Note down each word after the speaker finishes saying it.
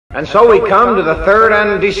And so we come to the third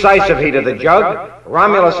and decisive heat of the jug.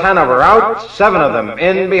 Romulus Hanover out, 7 of them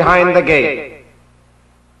in behind the gate.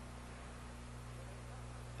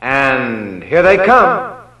 And here they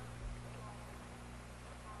come.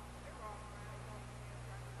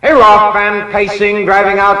 Hey, off and pacing,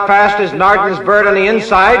 driving out fast is Narden's Bird on the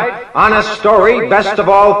inside. Honest Story, best of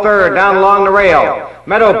all, third, down along the rail.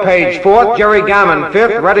 Meadow Page, fourth. Jerry Gammon,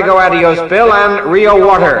 fifth. Ready Go Adios Bill and Rio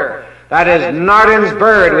Water. That is Narden's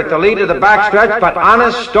Bird with the lead of the backstretch, but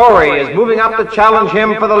Honest Story is moving up to challenge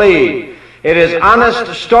him for the lead. It is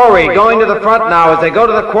Honest Story going to the front now as they go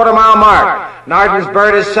to the quarter-mile mark. Narden's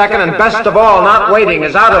Bird is second, and best of all, not waiting,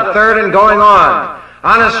 is out of third and going on.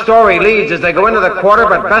 Honest Story leads as they go into the quarter,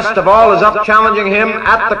 but best of all is up challenging him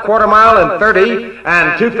at the quarter mile in 30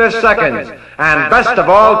 and 2/5 seconds. And best of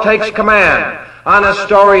all takes command. Honest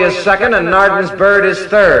Story is second and Narden's Bird is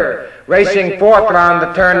third. Racing fourth around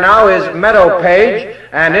the turn now is Meadow Page,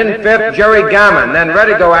 and in fifth, Jerry Gammon. Then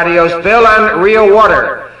Ready Go Adios Bill and Rio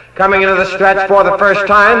Water. Coming into the stretch for the first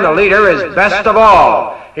time, the leader is Best of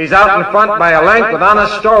All. He's out in front by a length with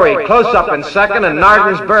Honest Story close up in second, and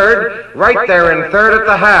Narden's Bird right there in third at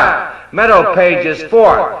the half. Meadow Page is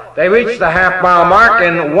fourth. They reach the half-mile mark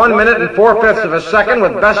in 1 minute and 4/5 of a second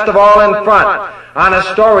with Best of All in front. Honest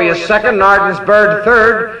Story is second, Narden's Bird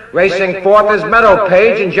third. Racing fourth is Meadow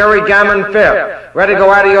Page and Jerry Gammon fifth. Ready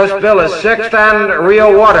Go Adios Bill is sixth, and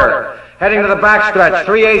Rio Water. Heading to the backstretch,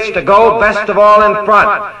 3/8 to go, Best of All in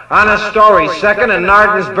front. Honest Story second and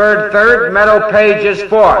Narden's Bird third. Meadow Page is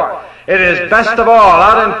fourth. It is Best of All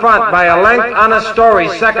out in front by a length. Honest Story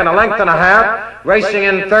second, a length and a half. Racing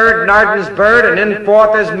in third, Narden's Bird, and in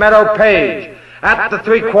fourth is Meadow Page. At the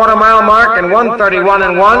 3/4 mile mark in 1:31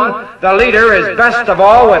 and 1, the leader is Best of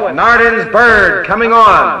All with Narden's Bird coming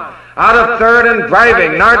on. Out of third and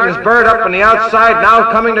driving, Narden's Bird up on the outside,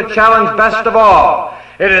 now coming to challenge Best of All.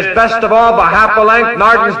 It is Best of All by half a length.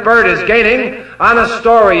 Narden's Bird is gaining. Honest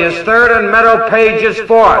Story is third and Meadow Page is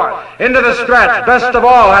fourth. Into the stretch, Best of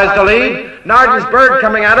All has the lead. Narden's Bird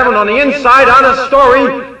coming at him, and on the inside, Honest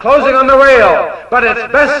Story closing on the rail. But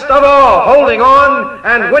it's Best of All holding on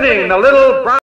and winning the little brown